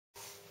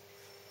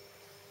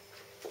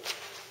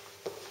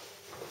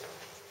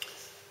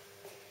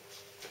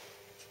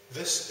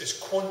This is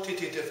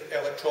Quantitative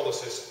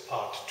Electrolysis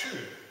Part 2.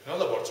 In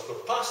other words, we're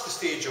past the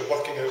stage of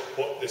working out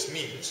what this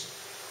means,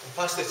 and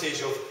past the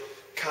stage of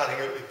carrying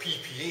out the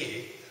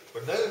PPA.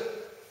 We're now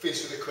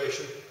faced with the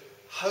question,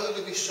 how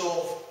do we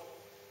solve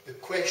the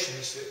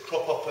questions that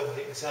crop up in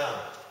the exam?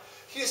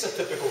 Here's a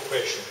typical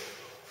question.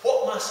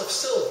 What mass of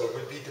silver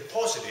would be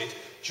deposited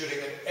during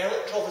an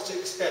electrolysis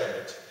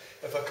experiment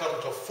if a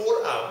current of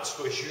 4 amps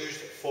was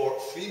used for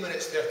 3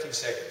 minutes 13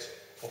 seconds?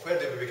 Well, where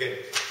do we begin?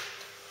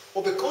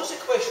 Well, because the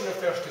question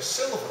refers to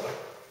silver,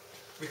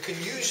 we can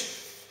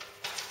use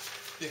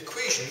the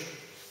equation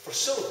for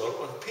silver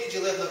on page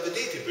 11 of the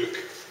data book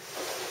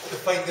to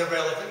find the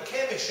relevant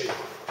chemistry.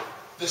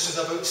 This is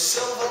about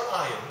silver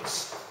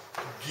ions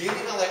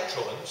gaining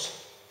electrons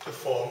to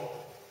form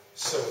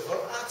silver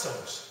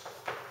atoms.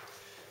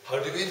 How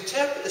do we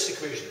interpret this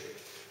equation?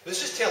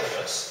 This is telling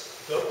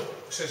us that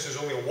since there's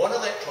only one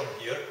electron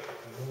here,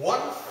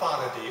 1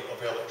 Faraday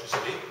of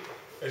electricity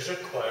is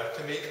required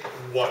to make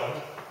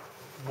 1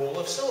 mole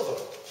of silver.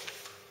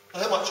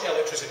 Now, how much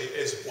electricity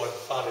is 1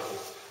 Faraday?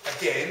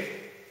 Again,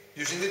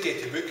 using the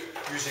data book,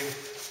 using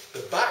the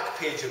back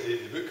page of the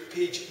data book,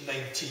 page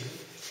 19,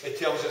 it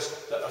tells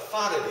us that a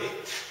Faraday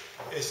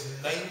is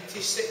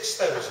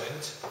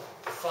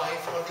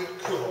 96,500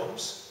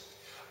 coulombs.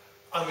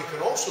 And we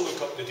can also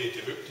look up the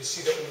data book to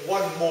see that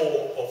 1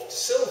 mole of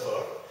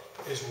silver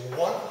is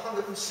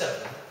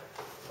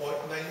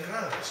 107.9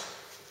 grams.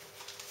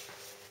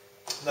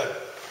 Now,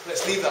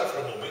 let's leave that for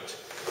a moment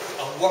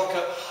and work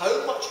out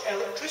how much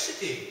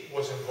electricity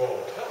was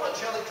involved. How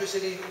much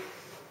electricity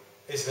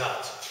is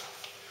that?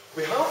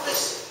 We have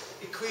this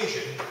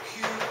equation,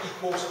 Q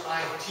equals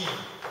IT.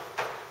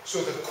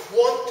 So the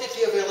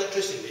quantity of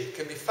electricity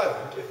can be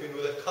found if we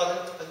know the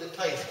current and the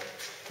time.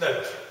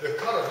 Now, the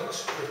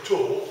current, we're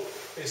told,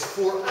 is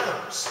 4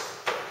 amps.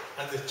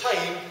 And the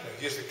time, now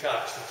here's the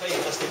catch, the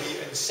time has to be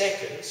in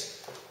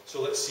seconds.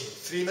 So let's see,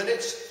 3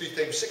 minutes, 3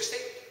 times 60,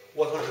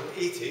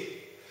 180.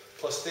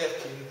 Plus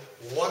 13,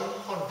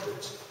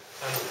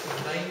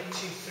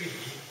 193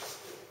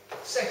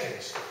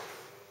 seconds.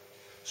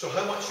 So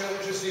how much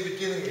electricity are we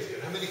dealing with here?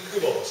 How many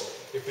coulombs?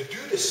 If we do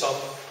the sum,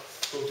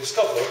 we'll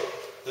discover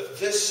that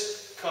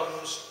this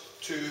comes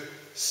to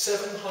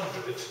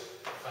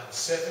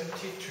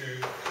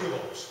 772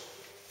 coulombs.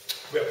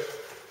 Well,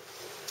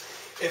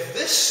 if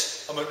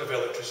this amount of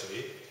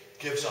electricity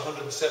gives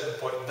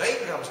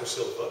 107.9 grams of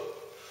silver,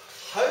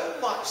 how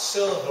much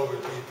silver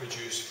would be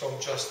produced from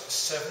just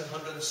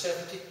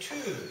 772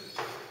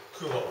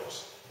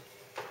 coulombs?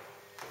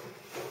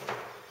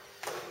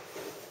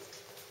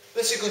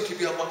 This is going to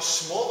be a much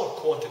smaller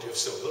quantity of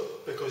silver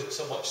because it's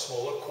a much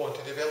smaller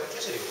quantity of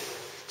electricity.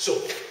 So,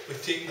 we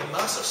take the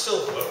mass of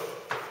silver,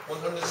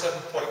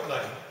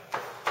 107.9,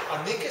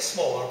 and make it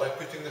smaller by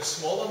putting the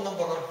smaller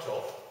number on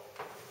top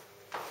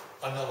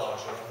and the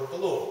larger number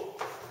below.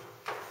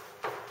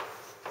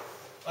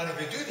 And if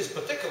we do this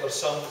particular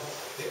sum,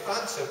 the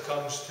answer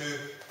comes to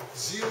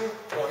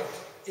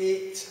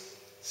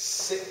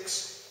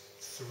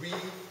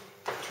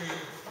 0.8632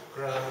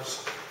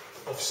 grams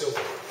of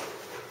silver.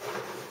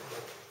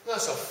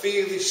 That's a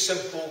fairly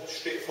simple,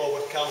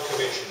 straightforward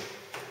calculation.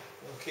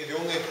 Okay, the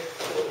only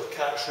little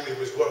catch really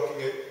was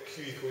working out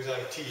Q equals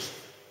IT.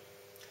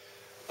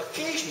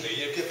 Occasionally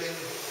you're given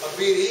a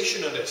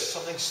variation on this,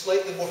 something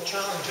slightly more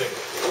challenging.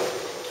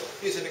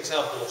 Here's an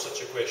example of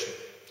such a question.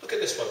 Look at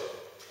this one.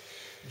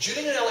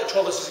 During an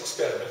electrolysis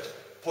experiment,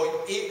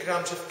 0.8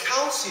 grams of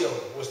calcium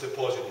was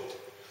deposited.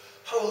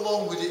 How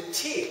long would it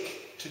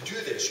take to do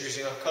this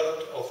using a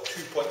current of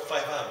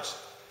 2.5 amps?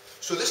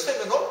 So this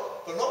time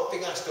we're not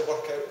being asked to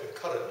work out the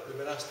current, we've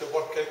been asked to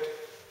work out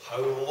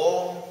how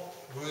long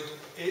would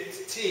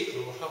it take.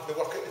 We'll have to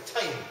work out the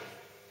time.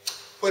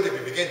 Where do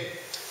we begin?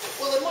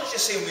 Well, in much the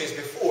same way as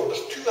before,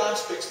 there's 2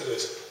 aspects to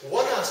this.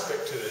 One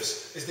aspect to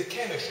this is the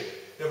chemistry.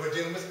 Now we're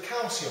dealing with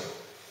calcium.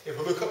 If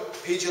we look up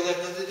page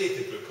 11 of the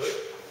data booklet,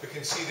 we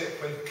can see that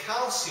when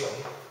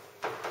calcium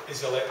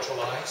is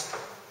electrolyzed,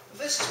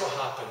 this is what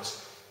happens.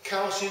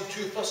 Calcium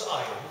 2 plus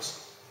ions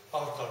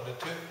are turned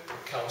into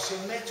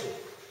calcium metal.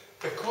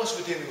 Because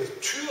we're dealing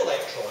with 2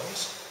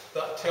 electrons,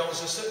 that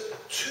tells us that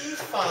 2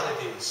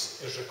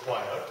 Faradays is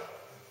required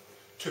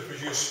to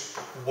produce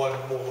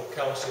 1 mole of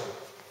calcium.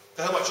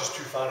 Now, how much is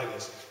 2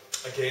 Faradays?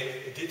 Again,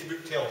 the data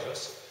book tells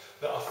us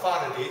that a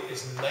Faraday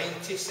is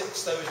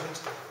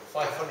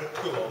 96,500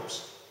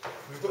 coulombs.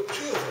 We've got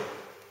 2 of them.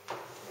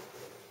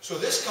 So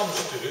this comes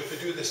to, if we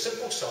do the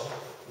simple sum,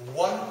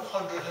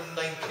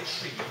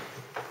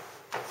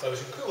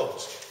 193,000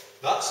 coulombs.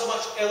 That's how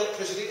much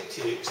electricity it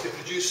takes to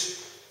produce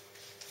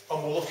a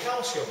mole of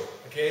calcium.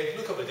 Again,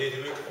 look up the data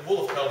book, a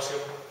mole of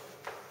calcium,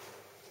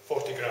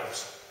 40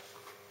 grams.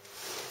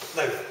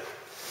 Now,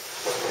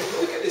 if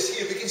we look at this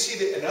here, we can see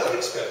that in our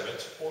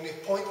experiment, only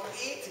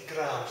 0.8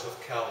 grams of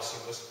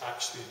calcium was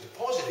actually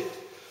deposited.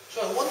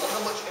 So I wonder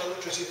how much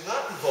electricity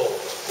that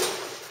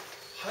involved.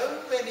 How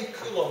many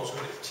coulombs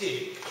would it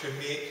take to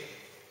make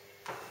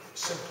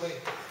simply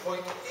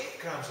 0.8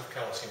 grams of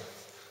calcium?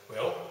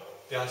 Well,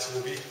 the answer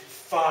will be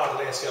far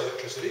less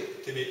electricity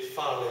to make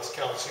far less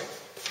calcium.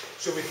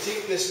 So we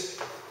take this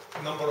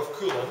number of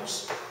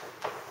coulombs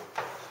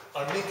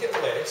and make it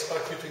less by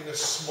putting the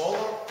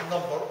smaller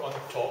number on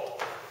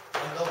top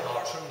and the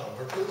larger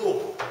number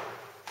below.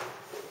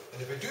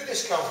 And if we do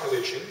this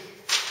calculation,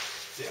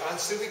 the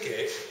answer we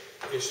get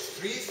is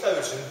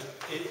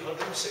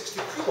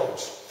 3,860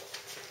 coulombs.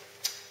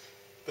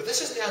 But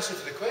this isn't the answer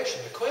to the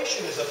question. The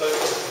question is about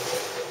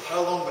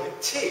how long would it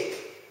take.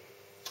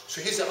 So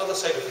here's the other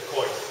side of the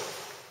coin.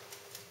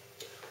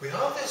 We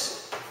have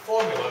this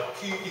formula,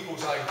 Q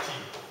equals IT.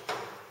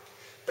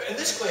 But in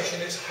this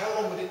question, it's how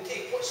long would it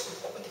take? What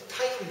would the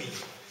time be?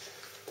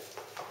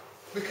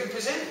 We can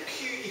present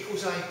Q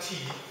equals IT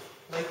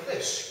like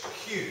this.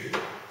 Q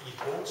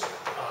equals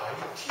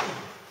IT.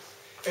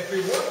 If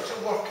we want to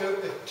work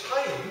out the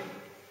time,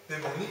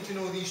 then we'll need to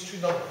know these two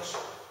numbers.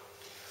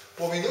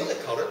 Well, we know the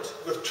current.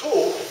 We're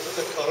told that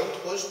the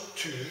current was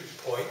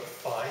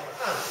 2.5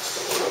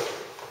 amps.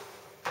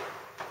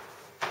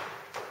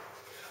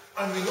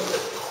 And we know the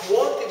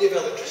quantity of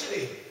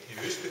electricity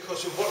used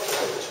because we worked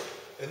out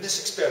in this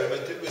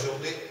experiment it was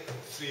only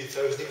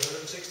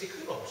 3,860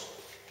 coulombs.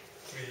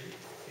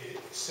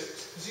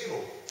 3,860.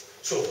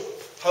 So,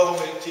 how long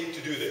will it take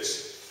to do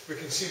this? We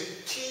can see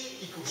that T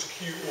equals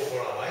Q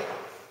over I.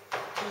 T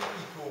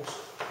equals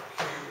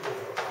Q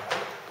over I.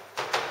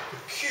 The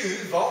Q,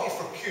 value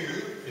for Q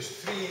is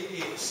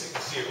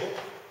 3,860.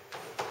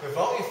 The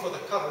value for the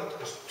current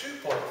is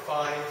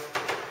 2.5.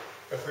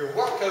 If we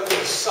work out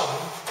the sum,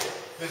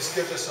 this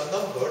gives us a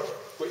number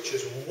which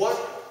is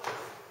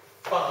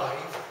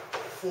 1544.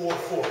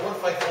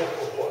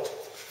 1544 what?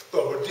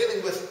 Well, we're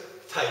dealing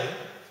with time.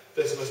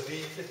 This must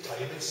be the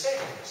time in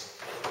seconds.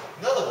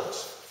 In other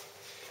words,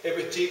 it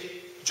would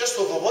take just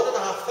over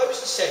 1,500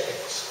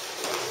 seconds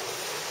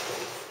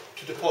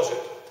to deposit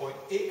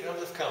 0.8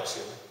 grams of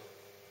calcium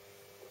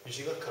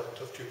using a current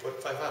of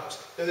 2.5 amps.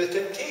 Now the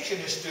temptation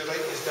is to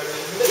write this down in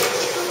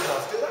minutes. You don't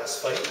have to, that's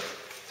fine.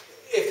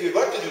 If you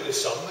were to do the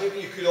sum, maybe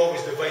you could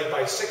always divide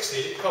by 60,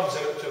 it comes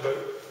out to about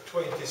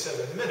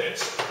 27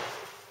 minutes.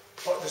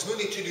 But there's no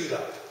need to do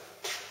that.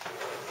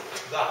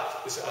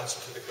 That is the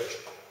answer to the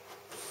question.